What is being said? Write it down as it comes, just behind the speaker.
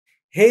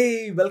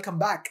Hey, welcome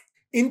back.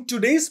 In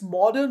today's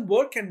modern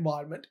work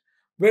environment,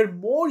 where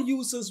more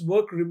users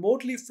work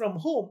remotely from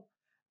home,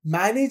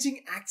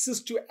 managing access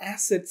to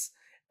assets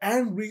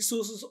and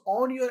resources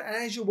on your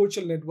Azure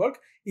Virtual Network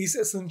is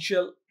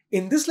essential.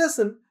 In this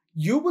lesson,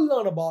 you will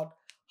learn about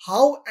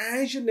how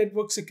Azure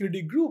Network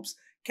Security Groups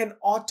can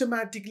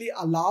automatically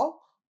allow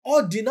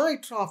or deny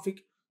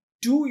traffic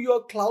to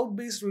your cloud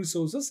based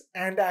resources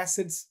and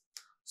assets.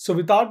 So,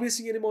 without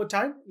wasting any more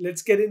time,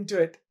 let's get into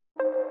it.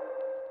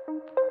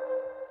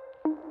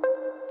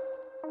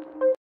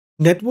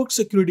 Network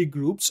security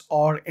groups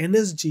or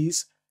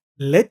NSGs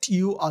let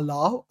you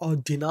allow or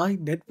deny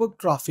network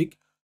traffic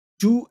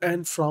to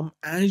and from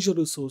Azure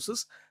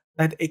resources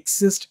that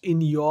exist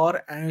in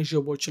your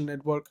Azure virtual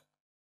network.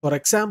 For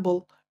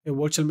example, a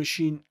virtual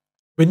machine.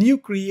 When you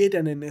create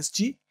an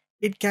NSG,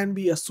 it can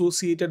be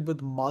associated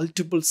with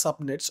multiple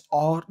subnets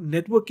or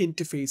network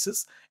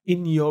interfaces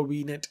in your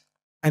VNet.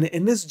 An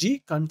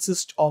NSG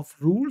consists of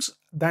rules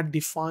that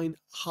define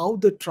how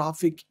the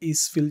traffic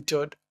is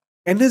filtered.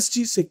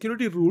 NSG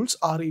security rules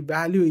are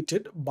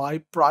evaluated by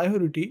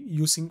priority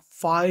using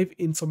five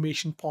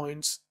information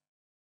points: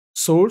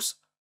 source,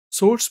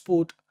 source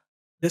port,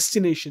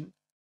 destination,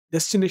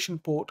 destination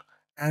port,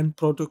 and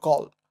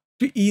protocol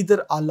to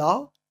either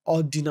allow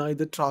or deny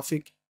the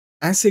traffic.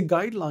 As a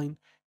guideline,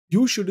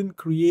 you shouldn't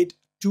create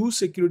two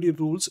security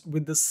rules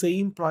with the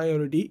same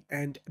priority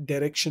and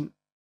direction.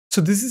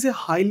 So this is a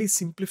highly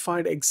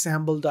simplified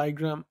example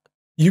diagram.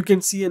 You can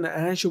see an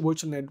Azure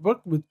virtual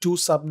network with two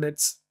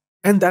subnets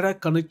and that are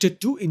connected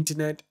to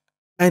internet,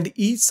 and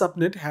each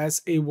subnet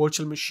has a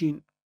virtual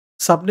machine.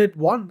 Subnet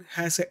 1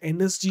 has an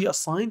NSG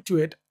assigned to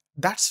it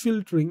that's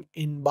filtering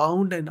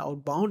inbound and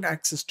outbound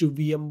access to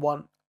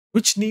VM1,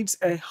 which needs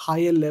a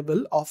higher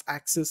level of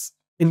access.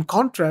 In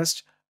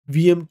contrast,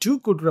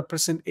 VM2 could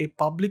represent a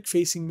public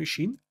facing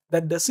machine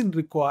that doesn't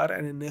require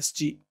an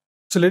NSG.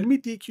 So let me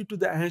take you to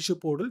the Azure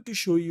portal to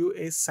show you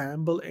a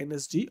sample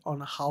NSG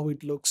on how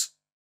it looks.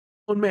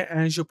 On my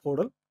Azure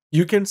portal,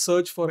 you can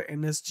search for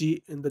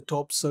NSG in the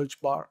top search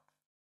bar.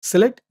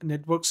 Select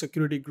Network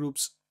Security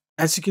Groups.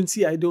 As you can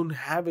see, I don't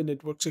have a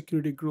network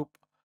security group.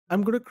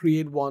 I'm going to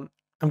create one.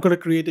 I'm going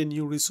to create a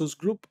new resource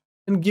group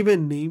and give a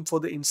name for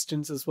the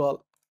instance as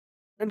well.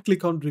 And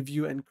click on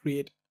Review and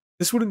Create.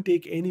 This wouldn't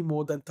take any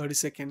more than 30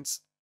 seconds.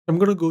 I'm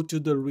going to go to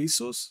the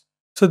resource.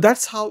 So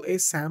that's how a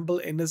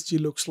sample NSG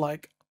looks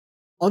like.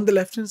 On the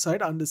left hand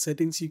side under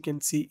settings, you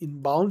can see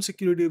inbound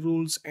security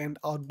rules and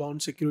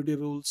outbound security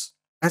rules.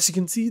 As you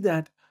can see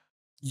that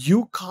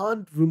you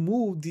can't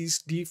remove these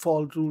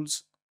default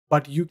rules,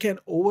 but you can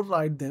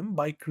override them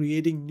by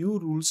creating new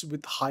rules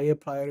with higher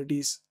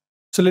priorities.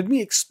 So let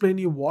me explain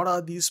you what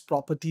are these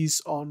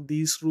properties on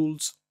these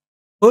rules.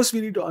 First,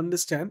 we need to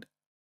understand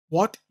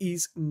what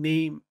is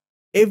name.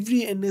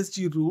 Every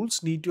NSG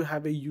rules need to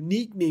have a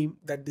unique name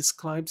that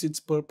describes its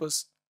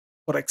purpose.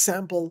 For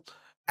example,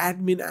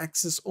 admin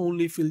access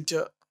only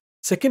filter.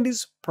 Second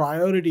is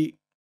priority.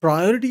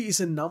 Priority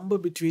is a number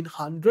between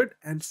 100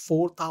 and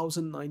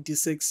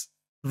 4096.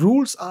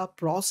 Rules are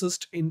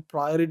processed in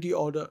priority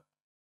order,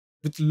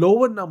 with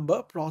lower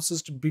number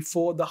processed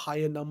before the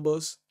higher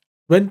numbers.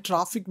 When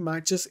traffic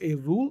matches a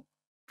rule,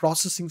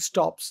 processing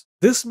stops.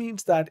 This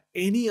means that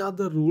any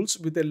other rules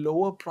with a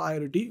lower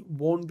priority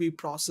won't be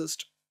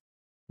processed.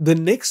 The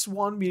next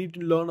one we need to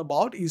learn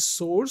about is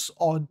source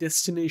or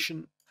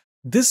destination.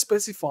 This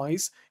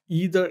specifies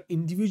either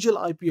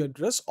individual IP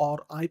address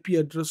or IP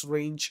address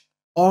range,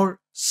 or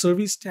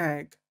service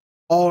tag,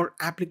 or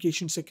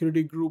application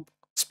security group.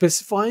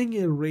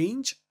 Specifying a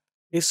range,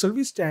 a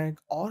service tag,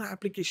 or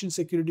application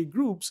security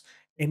groups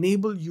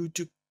enable you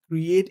to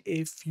create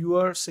a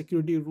fewer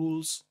security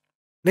rules.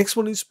 Next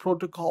one is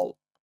protocol.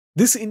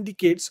 This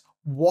indicates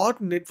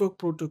what network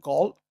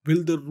protocol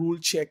will the rule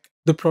check.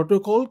 The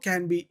protocol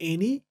can be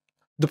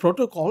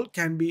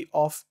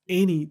of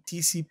any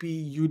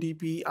TCP,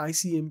 UDP,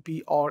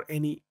 ICMP, or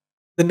any.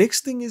 The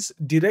next thing is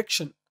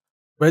direction,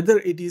 whether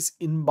it is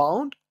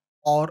inbound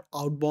or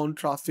outbound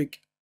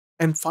traffic.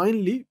 And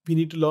finally, we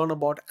need to learn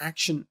about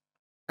action.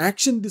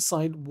 Action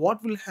decide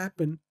what will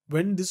happen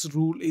when this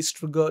rule is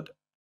triggered.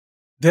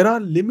 There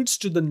are limits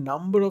to the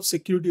number of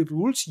security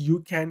rules you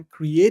can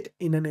create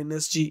in an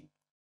NSG.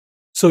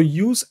 So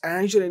use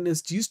Azure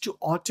NSGs to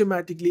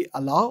automatically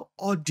allow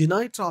or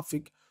deny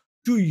traffic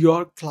to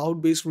your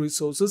cloud-based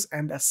resources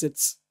and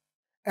assets.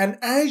 An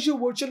Azure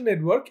Virtual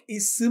Network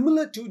is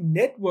similar to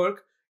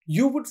network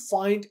you would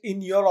find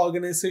in your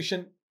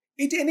organization.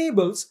 It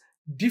enables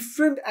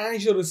different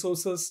Azure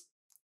resources,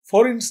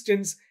 for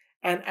instance,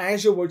 an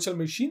Azure virtual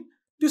machine,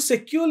 to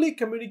securely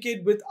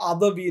communicate with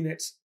other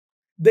VNets,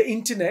 the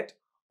internet,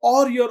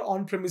 or your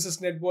on-premises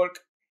network.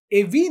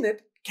 A VNet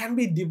can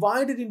be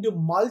divided into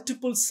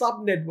multiple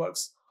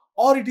subnetworks,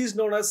 or it is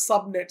known as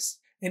subnets,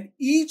 and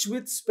each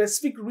with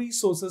specific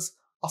resources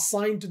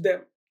assigned to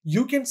them.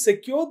 You can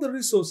secure the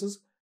resources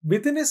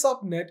within a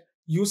subnet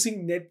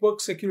using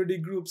network security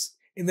groups.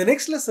 In the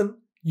next lesson,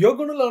 you're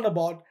going to learn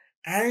about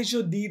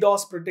Azure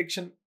DDoS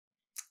protection.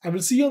 I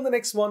will see you on the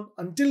next one.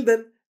 Until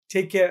then,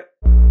 take care.